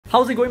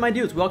How's it going, my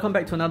dudes? Welcome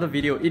back to another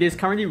video. It is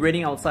currently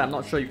raining outside. I'm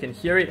not sure you can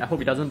hear it. I hope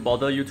it doesn't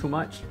bother you too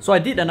much. So I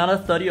did another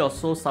 30 or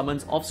so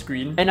summons off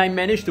screen and I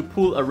managed to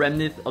pull a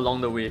REMNITH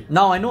along the way.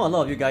 Now I know a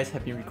lot of you guys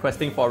have been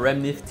requesting for a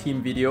REMNITH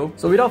team video.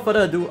 So without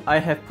further ado, I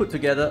have put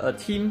together a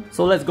team.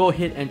 So let's go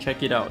ahead and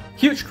check it out.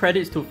 Huge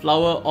credits to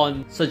Flower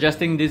on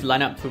suggesting this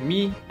lineup to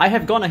me. I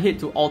have gone ahead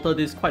to alter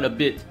this quite a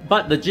bit,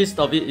 but the gist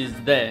of it is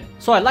there.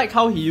 So I like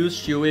how he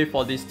used Shoutout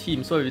for this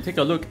team. So if you take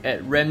a look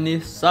at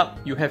REMNITH sub,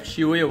 you have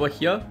Shoutout over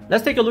here.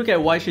 Let's take a look at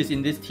why she's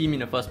in this team in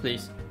the first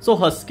place. So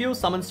her skill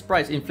summons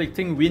sprites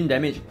inflicting wind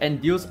damage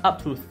and deals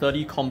up to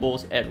 30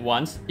 combos at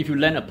once if you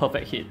land a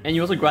perfect hit. And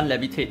you also grant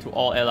Levitate to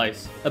all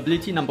allies.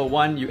 Ability number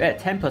 1, you add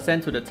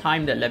 10% to the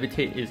time that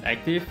Levitate is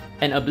active.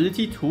 And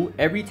ability 2,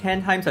 every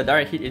 10 times a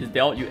direct hit is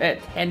dealt, you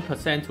add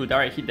 10% to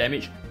direct hit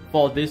damage.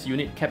 For this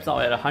unit caps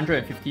out at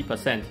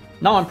 150%.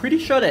 Now I'm pretty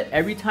sure that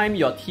every time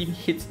your team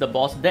hits the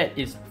boss, that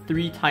is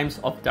 3 times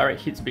of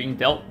direct hits being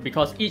dealt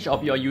because each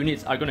of your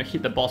units are going to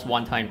hit the boss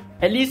 1 time.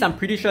 At least I'm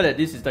pretty sure that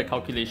this is the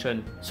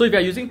calculation. So if you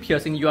are using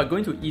piercing, you are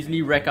going to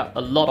easily rack up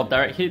a lot of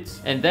direct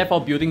hits and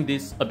therefore building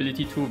this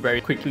ability 2 very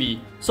quickly.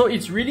 So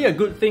it's really a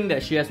good thing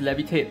that she has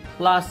Levitate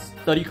plus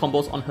 30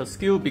 combos on her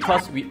skill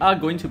because we are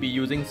going to be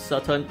using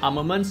certain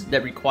armaments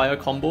that require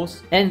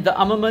combos. And the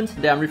armament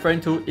that I'm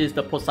referring to is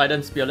the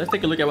Poseidon Spear. Let's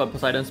take a look at what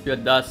Poseidon Spear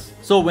does.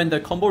 So when the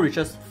combo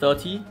reaches 30,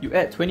 you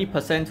add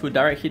 20% to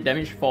direct hit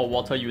damage for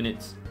water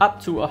units,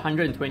 up to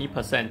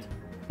 120%.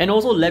 And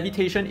also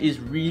levitation is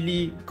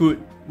really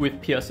good with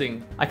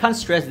piercing. I can't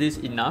stress this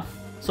enough.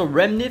 So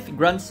REMNITH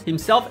grants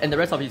himself and the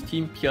rest of his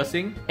team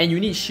piercing, and you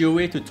need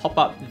Shoutout to top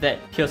up that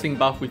piercing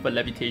buff with a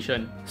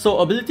levitation. So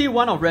ability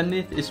 1 of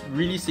REMNITH is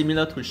really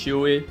similar to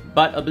Shoutout,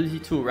 but ability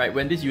 2, right,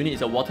 when this unit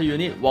is a water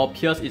unit, while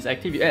Pierce is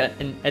active, you add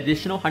an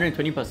additional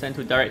 120%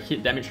 to direct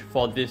hit damage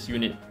for this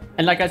unit.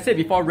 And like I said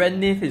before,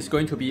 REMNITH is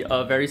going to be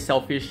a very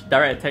selfish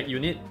direct attack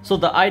unit. So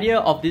the idea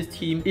of this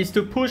team is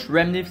to push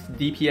REMNITH's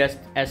DPS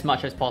as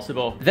much as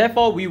possible.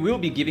 Therefore, we will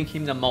be giving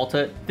him the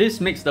Melted. This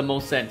makes the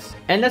most sense.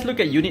 And let's look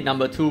at unit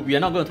number 2. We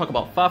are not going to talk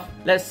about Fuff.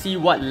 Let's see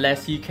what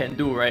Lassie can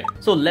do, right?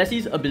 So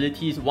Lassie's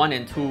abilities 1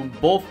 and 2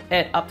 both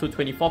add up to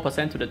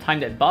 24% to the time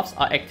that buffs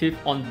are active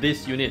on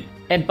this unit.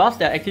 And buffs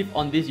that are active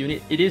on this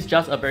unit, it is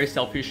just a very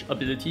selfish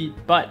ability,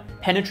 but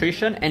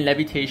penetration and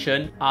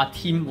levitation are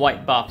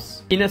team-wide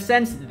buffs. In a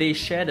sense, they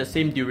share the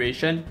same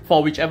duration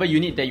for whichever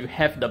unit that you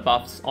have the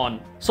buffs on.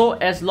 So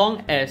as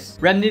long as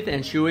REMNITH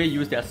and Shoutout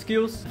use their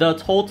skills, the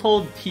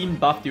total team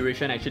buff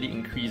duration actually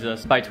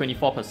increases by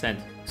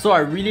 24%. So I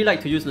really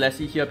like to use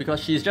Lassie here because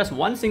she's just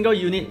one single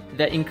unit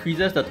that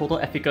increases the total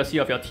efficacy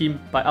of your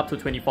team by up to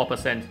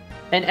 24%.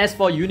 And as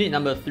for unit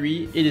number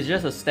 3, it is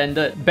just a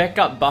standard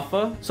backup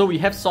buffer. So we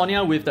have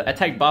Sonya with the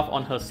attack buff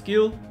on her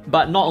skill,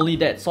 but not only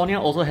that, Sonya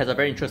also has a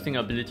very interesting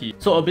ability.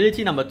 So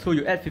ability number 2,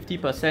 you add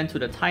 50% to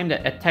the time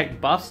that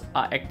attack buffs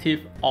are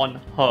active on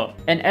her.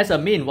 And as a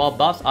main, while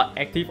buffs are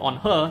active on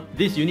her,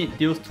 this unit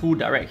deals 2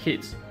 direct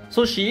hits.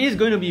 So she is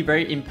going to be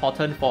very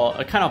important for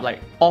a kind of like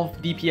off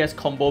DPS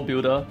combo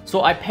builder.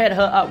 So I paired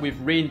her up with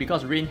Rain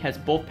because Rain has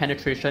both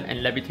penetration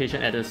and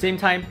levitation at the same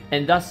time,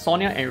 and thus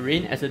Sonya and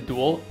Rain as a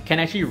duo can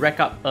actually rack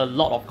up a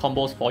lot of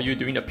combos for you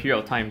during the period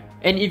of time.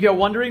 And if you're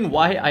wondering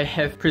why I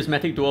have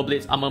Prismatic Dual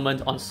Blades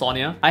armament on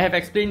Sonya, I have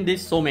explained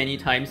this so many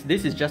times.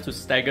 This is just to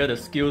stagger the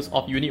skills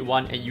of Unit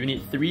 1 and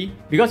Unit 3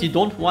 because you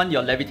don't want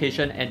your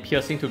levitation and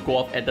piercing to go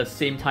off at the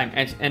same time.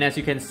 And as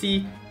you can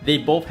see, they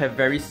both have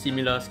very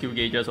similar skill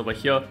gauges over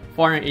here,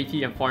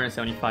 480 and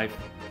 475.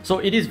 So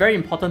it is very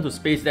important to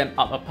space them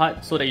up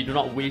apart so that you do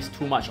not waste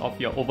too much of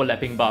your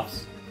overlapping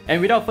buffs. And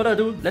without further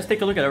ado, let's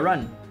take a look at the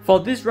run. For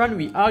this run,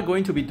 we are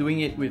going to be doing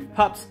it with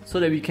pups so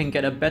that we can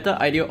get a better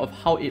idea of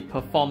how it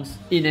performs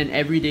in an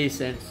everyday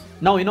sense.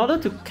 Now, in order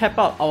to cap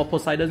out our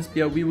Poseidon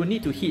Spear, we will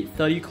need to hit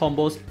 30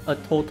 combos a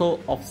total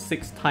of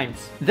 6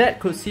 times. That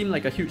could seem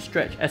like a huge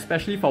stretch,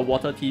 especially for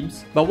water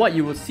teams, but what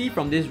you will see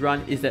from this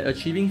run is that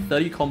achieving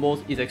 30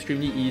 combos is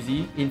extremely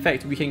easy. In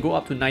fact, we can go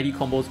up to 90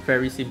 combos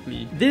very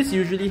simply. This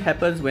usually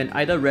happens when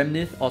either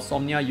REMNITH or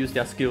Somnia use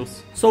their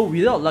skills. So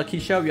without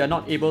Lakisha, we are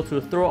not able to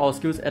throw our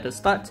skills at the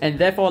start, and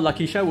therefore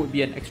Lakisha would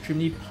be an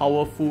extremely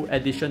powerful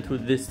addition to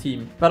this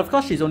team. But of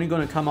course, she's only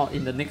going to come out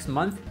in the next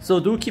month, so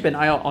do keep an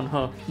eye out on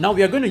her. Now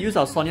we are going to use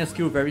our Sonya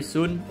skill very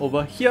soon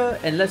over here,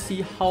 and let's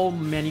see how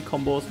many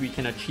combos we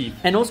can achieve.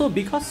 And also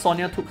because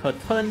Sonya took her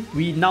turn,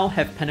 we now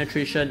have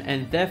penetration,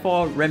 and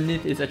therefore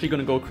REMNITH is actually going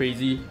to go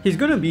crazy. He's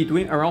going to be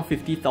doing around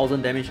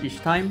 50,000 damage each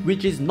time,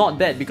 which is not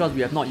bad because we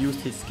have not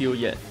used his skill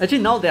yet. Actually,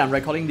 now that I'm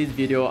recording this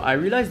video, I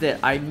realized that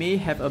I may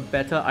have a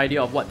better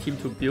idea of what team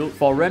to build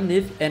for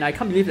REMNITH, and I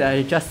can't believe that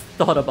I just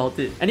thought about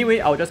it.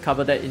 Anyway, I'll just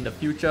cover that in the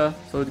future,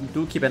 so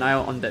do keep an eye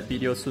out on that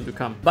video soon to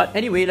come. But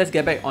anyway, let's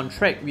get back on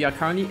track. We are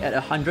currently at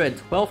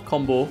 112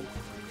 combo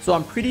So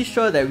I'm pretty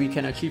sure that we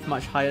can achieve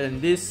much higher than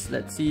this.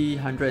 Let's see,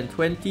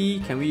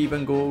 120. Can we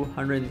even go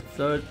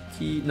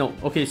 130? No.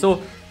 Okay,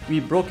 so we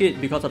broke it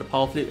because of the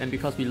power flip and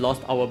because we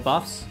lost our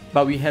buffs.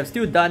 But we have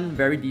still done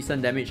very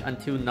decent damage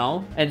until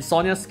now. And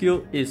Sonia's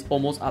skill is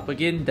almost up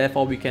again,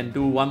 therefore we can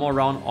do one more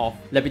round of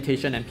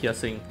levitation and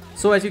piercing.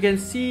 So as you can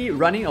see,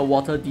 running a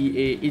water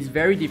DA is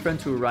very different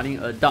to running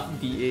a duck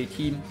DA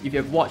team. If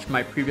you have watched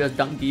my previous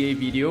duck DA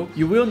video,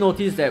 you will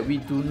notice that we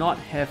do not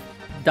have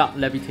duck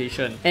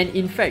levitation. And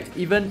in fact,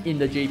 even in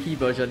the JP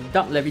version,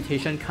 duck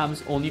levitation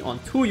comes only on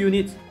 2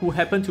 units who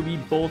happen to be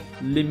both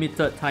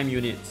limited time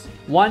units.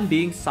 One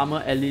being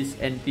Summer Alice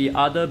and the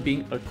other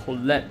being a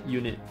Colette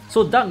unit.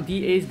 So Duck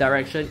DA's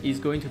direction is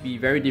going to be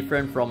very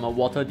different from a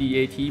Water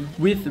DA team.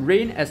 With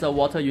Rain as a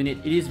water unit,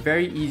 it is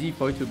very easy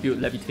for you to build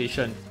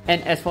levitation.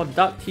 And as for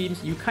Duck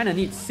teams, you kinda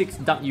need 6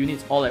 Duck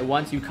units all at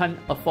once. You can't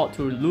afford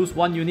to lose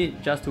 1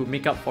 unit just to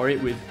make up for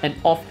it with an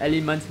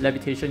off-element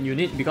levitation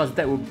unit, because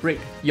that will break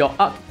your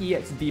Arc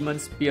EX Demon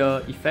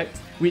Spear effect,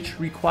 which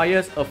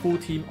requires a full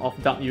team of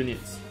Duck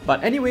units.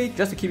 But anyway,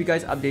 just to keep you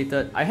guys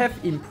updated, I have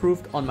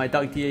improved on my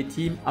Duck DA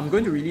team. I'm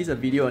going to release a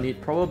video on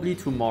it probably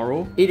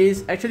tomorrow. It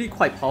is actually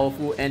quite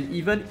powerful, and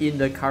even in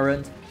the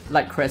current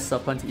Light Crest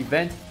Serpent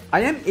event, I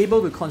am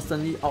able to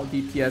constantly out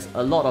DPS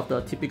a lot of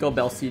the typical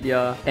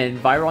Belsidia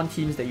and Viron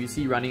teams that you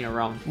see running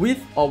around,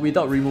 with or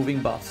without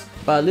removing buffs.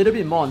 But a little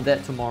bit more on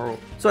that tomorrow.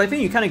 So I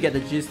think you kind of get the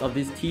gist of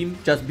this team,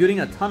 just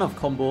building a ton of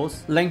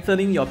combos,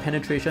 lengthening your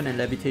penetration and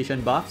levitation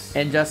buffs,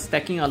 and just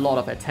stacking a lot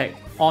of attack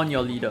on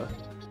your leader.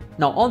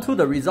 Now onto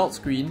the result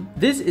screen.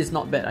 This is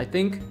not bad, I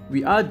think.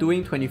 We are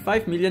doing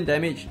 25 million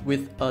damage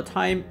with a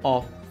time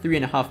of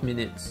 3.5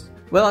 minutes.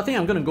 Well, I think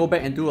I'm gonna go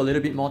back and do a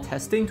little bit more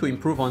testing to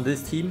improve on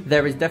this team.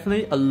 There is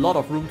definitely a lot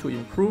of room to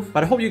improve,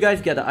 but I hope you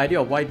guys get the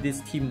idea of why this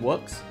team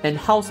works and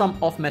how some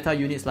off-meta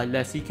units like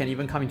Lassie can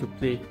even come into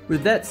play.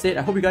 With that said,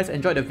 I hope you guys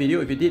enjoyed the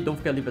video. If you did, don't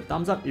forget to leave a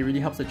thumbs up. It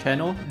really helps the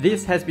channel.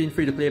 This has been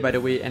Free to Play, by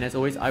the way, and as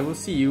always, I will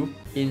see you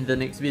in the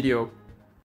next video.